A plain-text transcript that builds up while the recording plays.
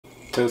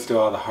Toast to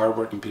all the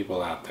hardworking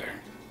people out there.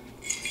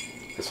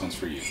 This one's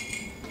for you.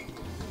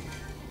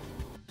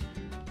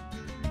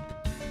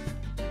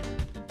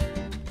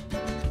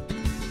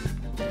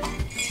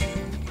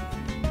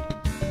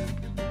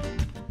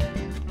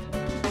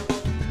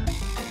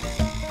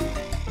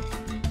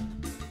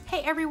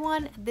 Hey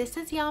everyone, this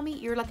is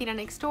Yami, your Latina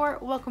next door.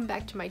 Welcome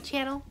back to my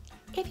channel.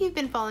 If you've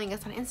been following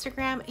us on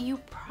Instagram, you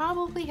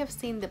probably have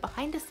seen the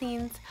behind the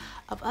scenes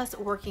of us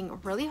working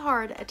really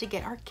hard to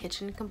get our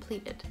kitchen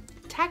completed.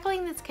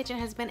 Tackling this kitchen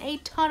has been a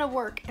ton of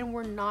work and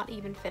we're not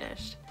even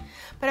finished.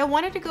 But I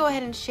wanted to go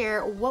ahead and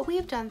share what we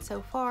have done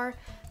so far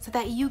so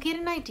that you get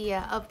an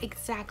idea of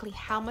exactly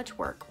how much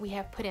work we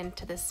have put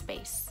into this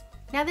space.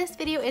 Now this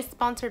video is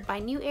sponsored by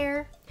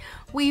NewAir.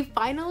 We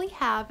finally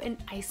have an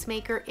ice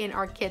maker in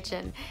our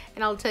kitchen,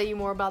 and I'll tell you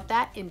more about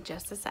that in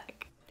just a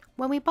sec.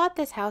 When we bought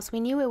this house, we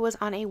knew it was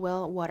on a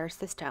well water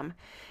system.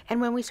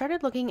 And when we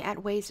started looking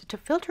at ways to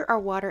filter our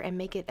water and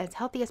make it as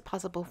healthy as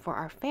possible for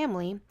our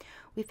family,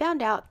 we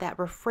found out that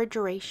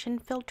refrigeration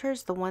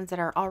filters, the ones that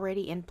are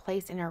already in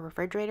place in our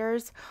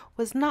refrigerators,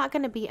 was not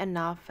going to be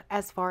enough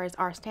as far as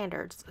our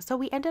standards. So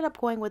we ended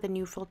up going with a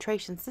new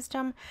filtration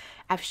system.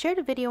 I've shared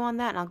a video on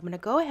that and I'm going to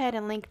go ahead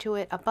and link to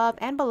it above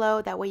and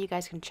below. That way you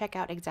guys can check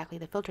out exactly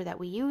the filter that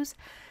we use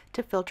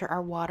to filter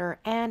our water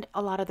and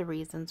a lot of the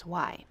reasons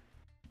why.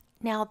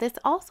 Now, this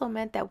also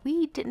meant that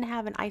we didn't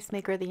have an ice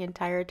maker the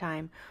entire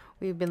time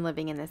we've been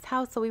living in this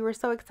house, so we were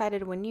so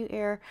excited when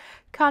NewAir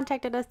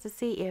contacted us to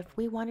see if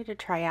we wanted to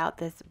try out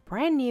this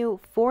brand new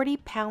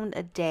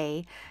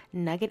 40-pound-a-day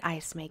nugget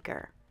ice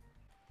maker.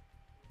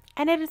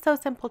 And it is so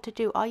simple to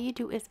do. All you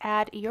do is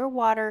add your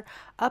water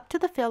up to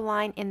the fill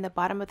line in the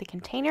bottom of the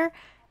container,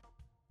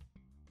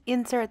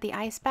 insert the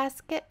ice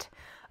basket,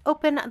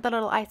 open the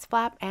little ice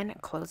flap, and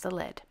close the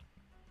lid.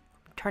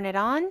 Turn it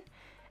on,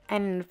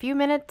 and in a few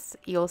minutes,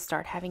 you'll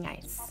start having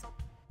ice.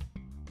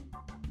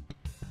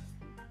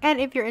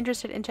 And if you're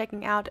interested in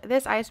checking out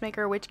this ice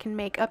maker, which can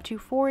make up to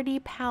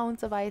 40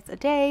 pounds of ice a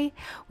day,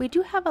 we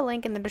do have a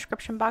link in the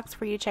description box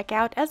for you to check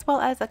out, as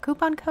well as a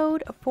coupon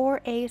code for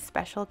a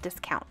special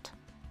discount.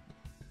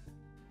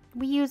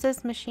 We use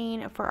this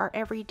machine for our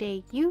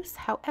everyday use.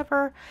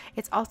 However,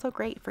 it's also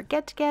great for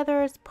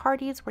get-togethers,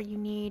 parties where you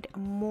need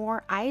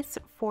more ice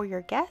for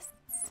your guests.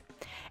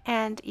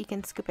 And you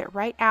can scoop it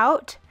right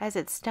out as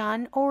it's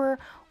done, or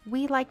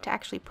we like to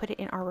actually put it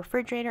in our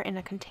refrigerator in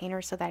a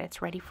container so that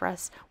it's ready for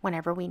us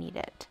whenever we need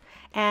it.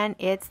 And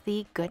it's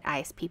the good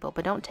ice, people,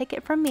 but don't take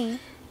it from me.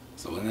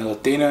 So when the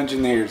Latina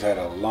engineer's had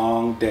a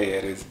long day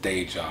at his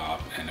day job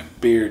and a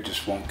beer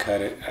just won't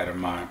cut it out of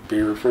my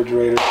beer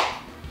refrigerator,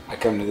 I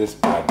come to this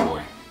bad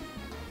boy.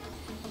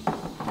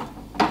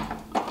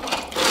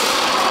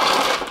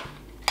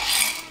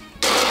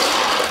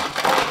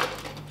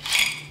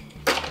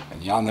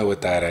 Y'all know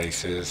what that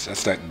ice is.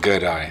 That's that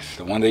good ice.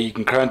 The one that you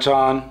can crunch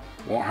on,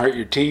 won't hurt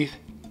your teeth.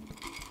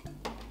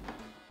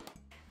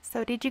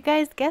 So did you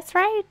guys guess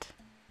right?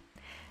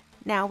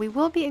 Now we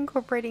will be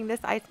incorporating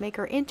this ice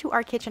maker into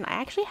our kitchen. I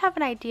actually have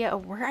an idea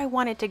of where I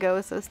want it to go,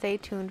 so stay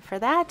tuned for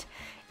that.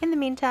 In the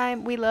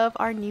meantime, we love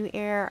our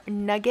NewAir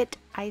Nugget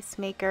ice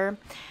maker.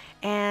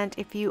 And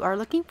if you are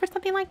looking for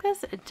something like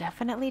this,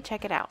 definitely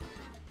check it out.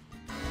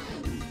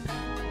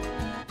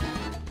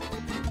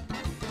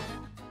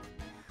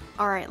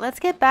 All right, let's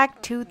get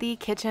back to the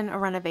kitchen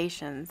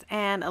renovations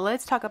and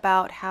let's talk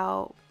about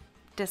how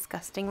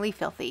disgustingly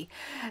filthy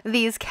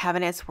these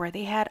cabinets were.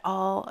 They had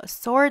all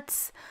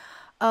sorts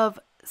of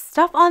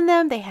stuff on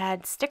them. They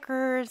had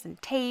stickers and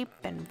tape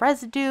and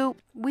residue.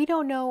 We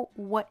don't know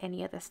what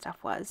any of this stuff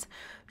was.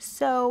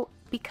 So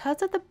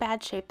because of the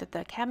bad shape that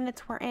the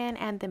cabinets were in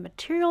and the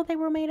material they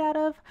were made out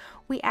of,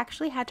 we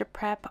actually had to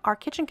prep our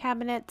kitchen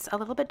cabinets a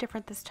little bit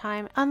different this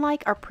time,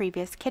 unlike our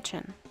previous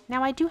kitchen.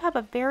 Now I do have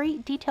a very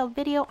detailed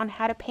video on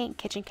how to paint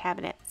kitchen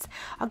cabinets.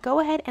 I'll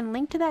go ahead and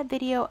link to that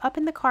video up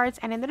in the cards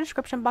and in the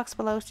description box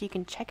below so you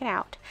can check it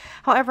out.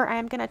 However, I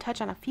am going to touch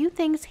on a few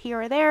things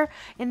here or there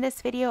in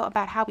this video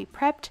about how we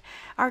prepped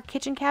our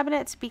kitchen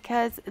cabinets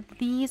because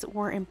these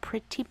were in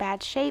pretty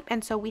bad shape,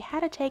 and so we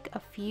had to take a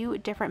few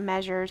different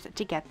measures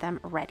to get them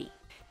ready.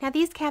 Now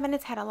these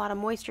cabinets had a lot of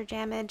moisture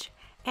damage,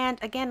 and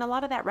again, a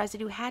lot of that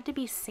residue had to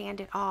be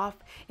sanded off.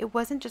 It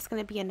wasn't just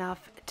going to be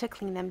enough to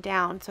clean them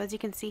down. So as you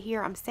can see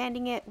here, I'm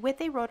sanding it with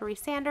a rotary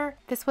sander.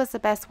 This was the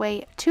best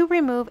way to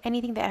remove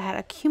anything that had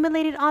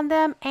accumulated on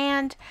them,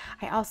 and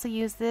I also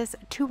use this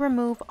to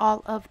remove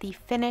all of the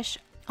finish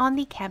on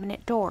the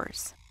cabinet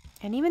doors.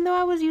 And even though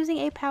I was using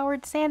a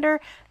powered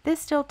sander, this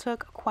still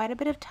took quite a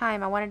bit of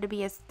time. I wanted to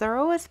be as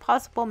thorough as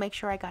possible, make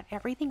sure I got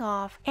everything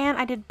off, and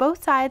I did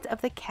both sides of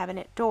the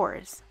cabinet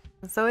doors.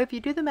 So if you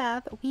do the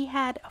math, we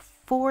had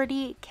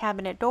 40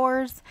 cabinet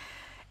doors,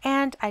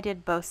 and I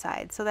did both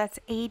sides. So that's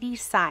 80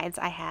 sides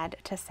I had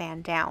to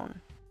sand down.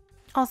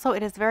 Also,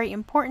 it is very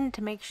important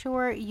to make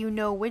sure you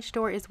know which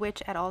door is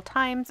which at all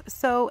times.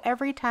 So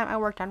every time I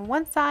worked on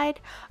one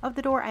side of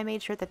the door, I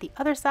made sure that the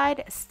other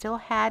side still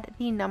had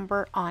the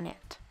number on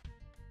it.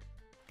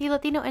 The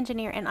Latino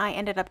engineer and I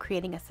ended up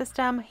creating a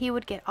system. He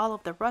would get all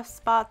of the rust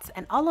spots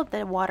and all of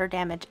the water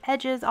damage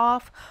edges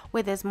off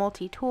with his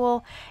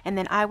multi-tool, and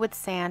then I would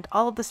sand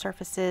all of the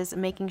surfaces,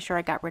 making sure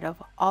I got rid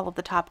of all of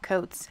the top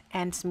coats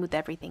and smooth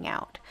everything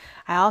out.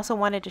 I also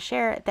wanted to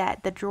share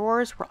that the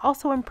drawers were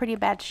also in pretty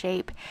bad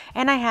shape,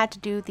 and I had to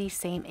do the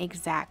same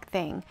exact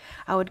thing.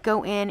 I would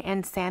go in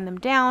and sand them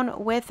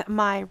down with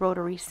my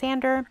rotary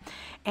sander,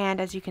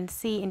 and as you can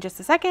see in just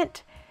a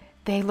second,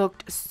 they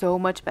looked so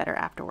much better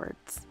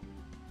afterwards.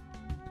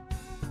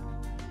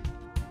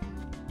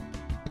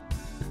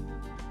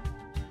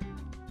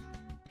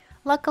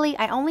 Luckily,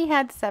 I only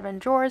had 7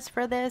 drawers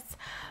for this,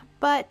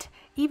 but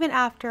even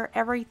after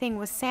everything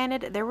was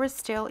sanded, there was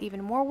still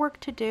even more work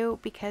to do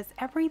because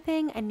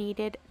everything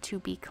needed to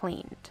be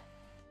cleaned.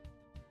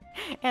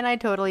 And I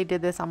totally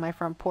did this on my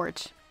front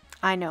porch.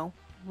 I know,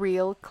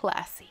 real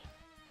classy.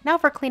 Now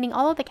for cleaning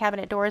all of the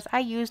cabinet doors, I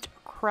used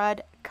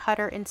crud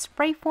cutter in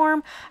spray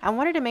form. I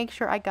wanted to make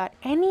sure I got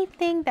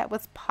anything that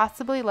was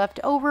possibly left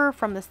over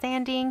from the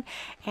sanding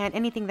and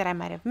anything that I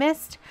might have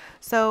missed.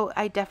 So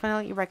I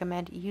definitely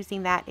recommend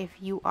using that if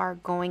you are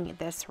going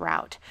this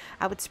route.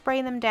 I would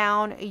spray them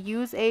down,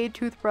 use a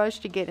toothbrush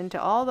to get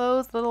into all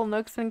those little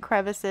nooks and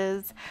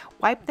crevices,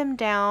 wipe them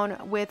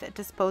down with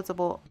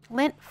disposable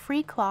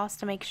lint-free cloths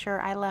to make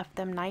sure I left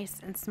them nice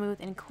and smooth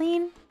and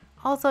clean.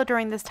 Also,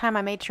 during this time,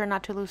 I made sure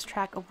not to lose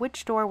track of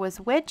which door was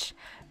which,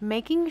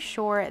 making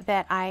sure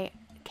that I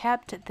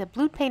kept the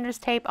blue painter's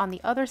tape on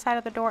the other side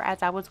of the door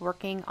as I was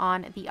working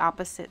on the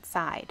opposite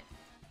side.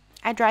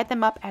 I dried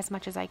them up as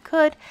much as I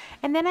could,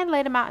 and then I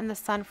laid them out in the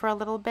sun for a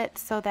little bit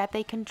so that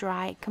they can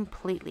dry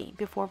completely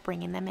before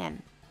bringing them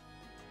in.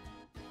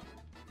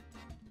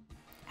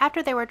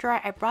 After they were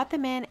dry, I brought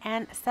them in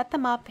and set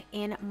them up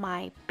in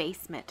my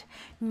basement,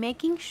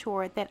 making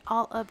sure that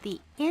all of the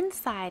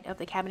inside of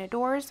the cabinet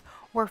doors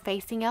were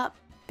facing up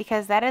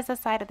because that is the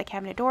side of the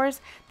cabinet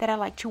doors that I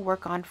like to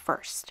work on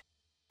first.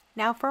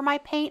 Now for my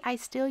paint, I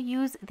still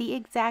use the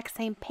exact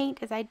same paint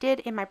as I did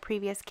in my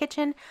previous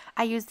kitchen.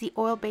 I use the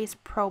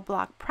oil-based Pro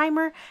Block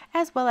primer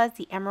as well as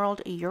the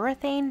emerald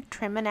urethane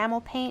trim enamel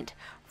paint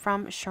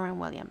from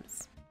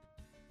Sherwin-Williams.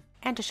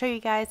 And to show you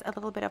guys a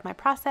little bit of my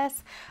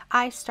process,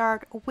 I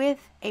start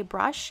with a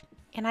brush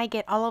and I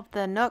get all of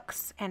the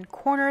nooks and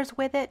corners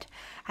with it.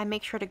 I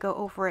make sure to go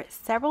over it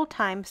several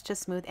times to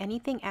smooth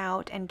anything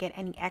out and get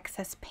any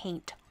excess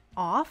paint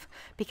off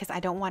because I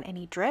don't want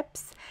any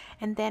drips.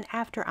 And then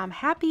after I'm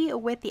happy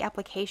with the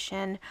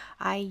application,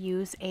 I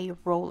use a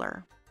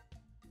roller.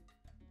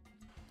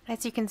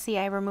 As you can see,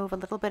 I remove a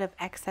little bit of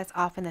excess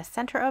off in the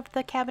center of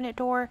the cabinet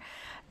door.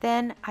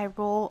 Then I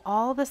roll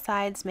all the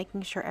sides,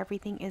 making sure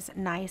everything is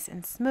nice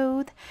and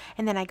smooth.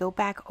 And then I go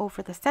back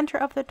over the center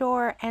of the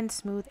door and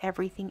smooth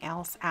everything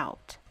else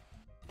out.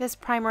 This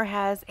primer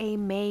has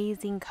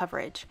amazing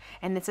coverage,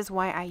 and this is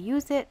why I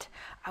use it.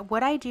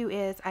 What I do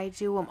is I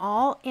do them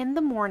all in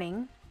the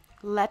morning,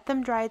 let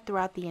them dry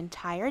throughout the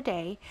entire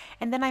day,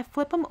 and then I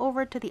flip them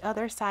over to the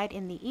other side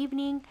in the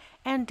evening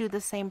and do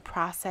the same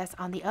process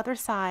on the other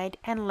side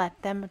and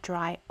let them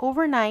dry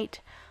overnight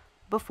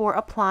before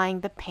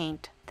applying the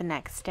paint the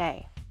next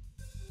day.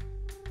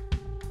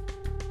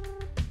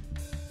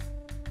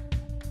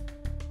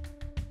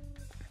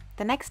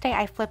 The next day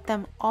I flip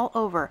them all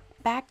over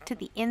back to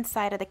the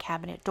inside of the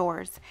cabinet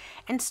doors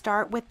and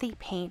start with the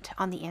paint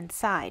on the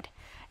inside.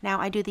 Now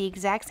I do the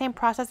exact same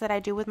process that I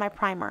do with my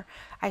primer.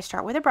 I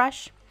start with a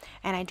brush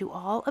and I do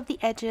all of the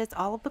edges,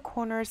 all of the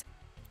corners,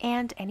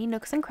 and any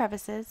nooks and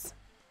crevices.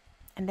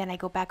 And then I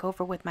go back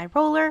over with my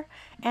roller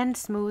and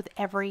smooth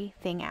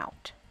everything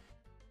out.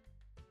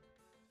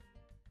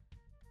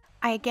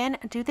 I again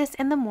do this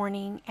in the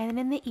morning, and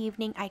in the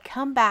evening I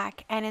come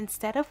back and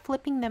instead of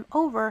flipping them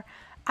over,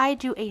 I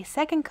do a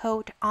second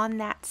coat on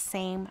that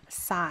same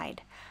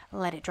side.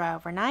 Let it dry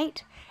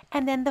overnight,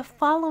 and then the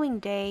following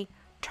day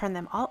turn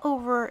them all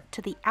over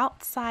to the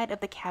outside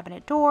of the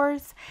cabinet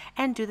doors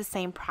and do the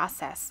same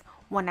process.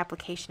 One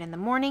application in the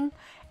morning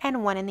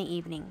and one in the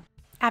evening.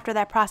 After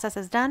that process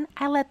is done,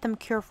 I let them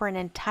cure for an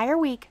entire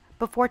week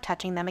before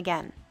touching them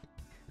again.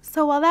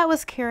 So while that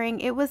was curing,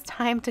 it was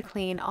time to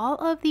clean all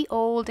of the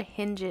old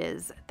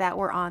hinges that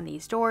were on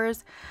these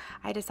doors.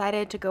 I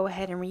decided to go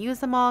ahead and reuse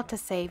them all to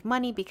save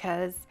money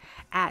because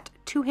at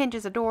 2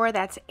 hinges a door,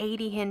 that's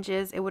 80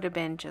 hinges. It would have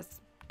been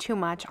just too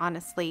much,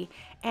 honestly.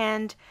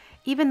 And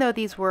even though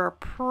these were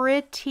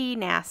pretty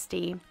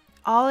nasty,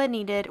 all it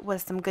needed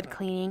was some good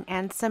cleaning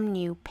and some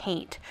new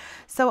paint.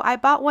 So I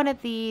bought one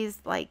of these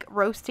like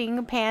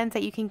roasting pans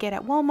that you can get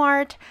at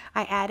Walmart.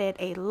 I added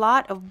a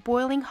lot of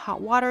boiling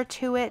hot water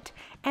to it,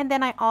 and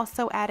then I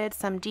also added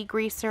some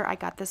degreaser. I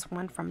got this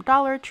one from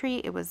Dollar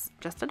Tree. It was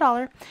just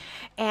 $1,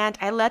 and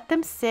I let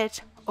them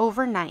sit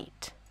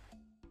overnight.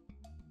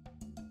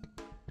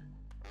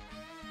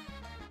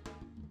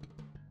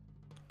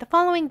 The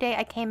following day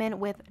I came in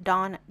with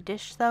Dawn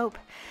dish soap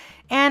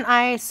and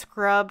I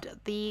scrubbed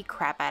the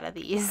crap out of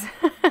these.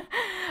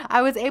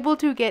 I was able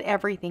to get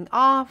everything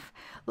off,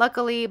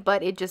 luckily,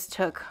 but it just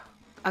took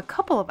a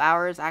couple of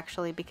hours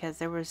actually, because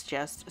there was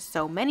just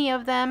so many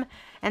of them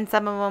and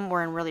some of them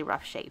were in really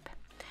rough shape.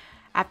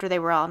 After they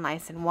were all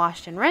nice and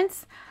washed and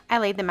rinsed, I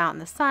laid them out in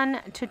the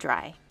sun to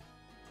dry.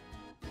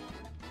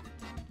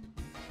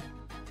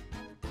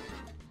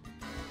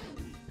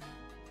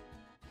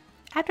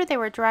 After they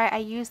were dry, I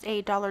used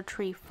a Dollar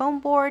Tree foam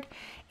board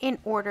in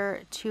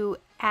order to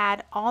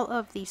add all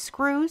of the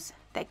screws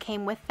that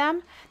came with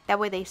them. That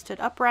way they stood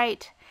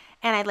upright,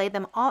 and I laid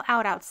them all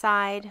out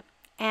outside,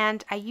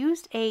 and I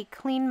used a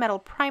clean metal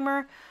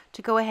primer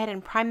to go ahead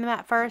and prime them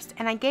at first,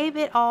 and I gave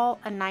it all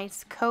a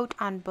nice coat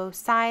on both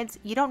sides.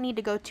 You don't need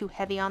to go too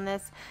heavy on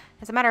this.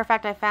 As a matter of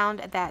fact, I found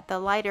that the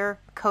lighter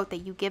coat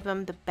that you give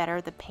them, the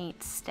better the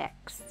paint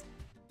sticks.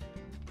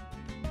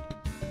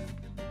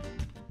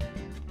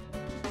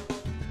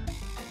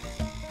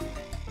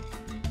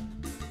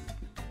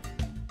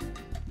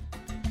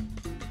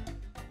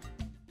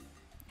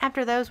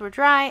 After those were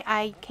dry,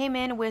 I came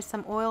in with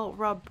some oil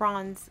rub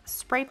bronze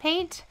spray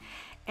paint,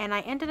 and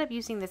I ended up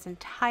using this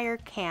entire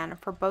can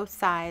for both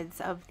sides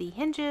of the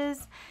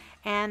hinges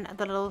and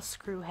the little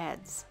screw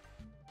heads.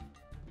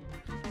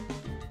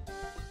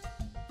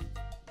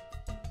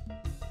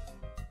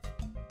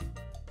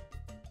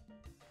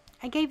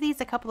 I gave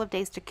these a couple of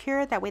days to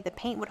cure, that way the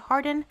paint would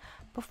harden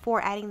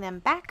before adding them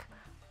back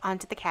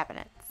onto the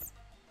cabinets.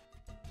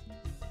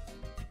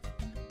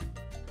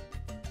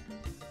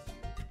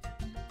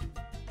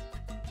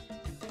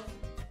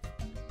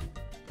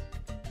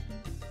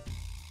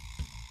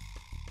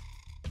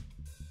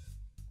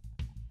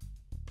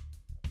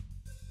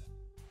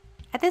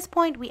 At this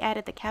point, we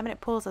added the cabinet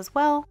pulls as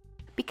well.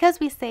 Because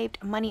we saved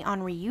money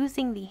on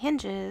reusing the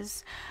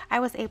hinges, I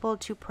was able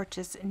to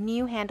purchase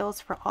new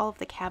handles for all of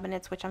the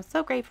cabinets, which I'm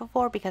so grateful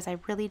for because I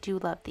really do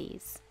love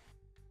these.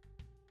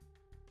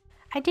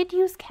 I did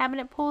use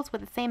cabinet pulls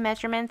with the same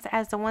measurements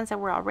as the ones that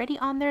were already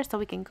on there, so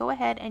we can go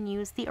ahead and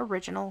use the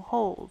original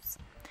holes.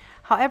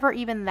 However,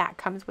 even that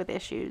comes with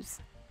issues.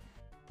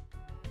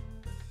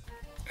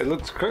 It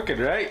looks crooked,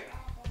 right?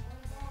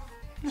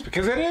 It's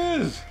because it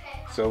is.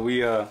 So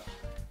we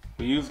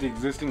used the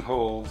existing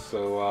holes,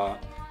 so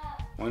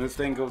when this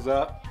thing goes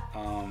up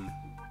and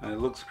it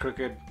looks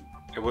crooked,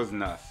 it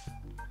wasn't us.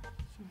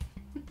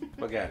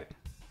 Look at it.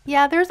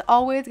 Yeah, there's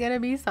always gonna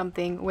be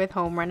something with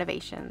home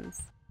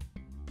renovations.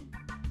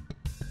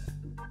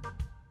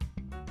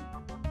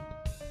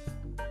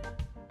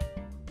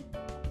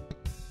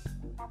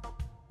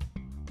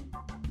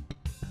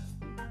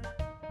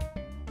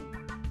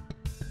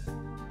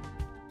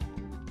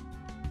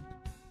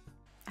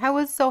 I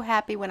was so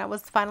happy when I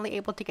was finally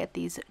able to get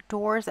these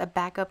doors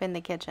back up in the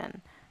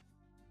kitchen.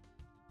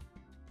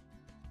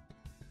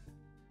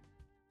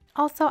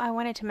 Also, I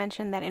wanted to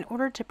mention that in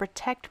order to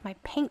protect my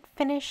paint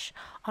finish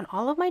on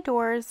all of my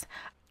doors,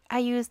 I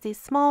used these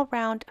small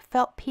round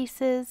felt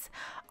pieces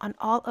on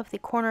all of the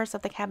corners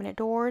of the cabinet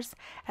doors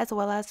as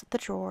well as the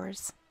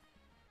drawers.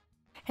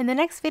 In the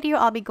next video,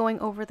 I'll be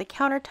going over the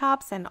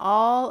countertops and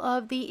all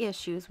of the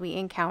issues we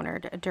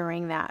encountered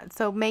during that,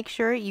 so make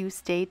sure you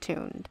stay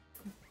tuned.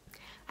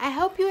 I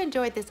hope you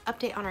enjoyed this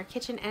update on our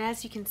kitchen, and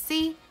as you can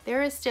see,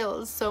 there is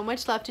still so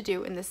much left to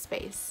do in this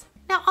space.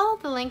 Now, all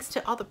of the links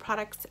to all the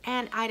products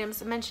and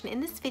items mentioned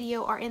in this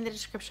video are in the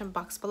description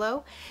box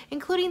below,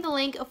 including the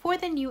link for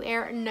the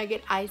NewAir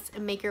Nugget ice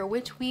maker,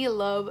 which we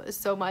love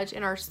so much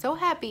and are so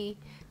happy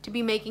to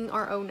be making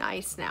our own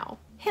ice now.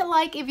 Hit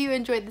like if you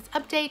enjoyed this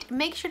update.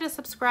 Make sure to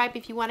subscribe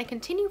if you want to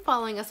continue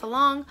following us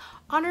along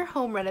on our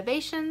home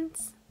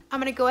renovations. I'm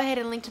going to go ahead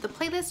and link to the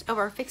playlist of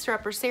our Fixer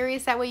Upper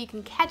series. That way you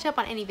can catch up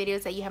on any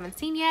videos that you haven't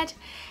seen yet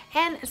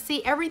and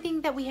see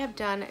everything that we have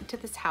done to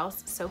this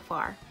house so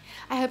far.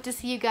 I hope to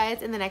see you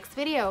guys in the next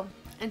video.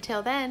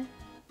 Until then,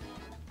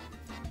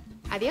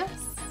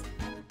 adios.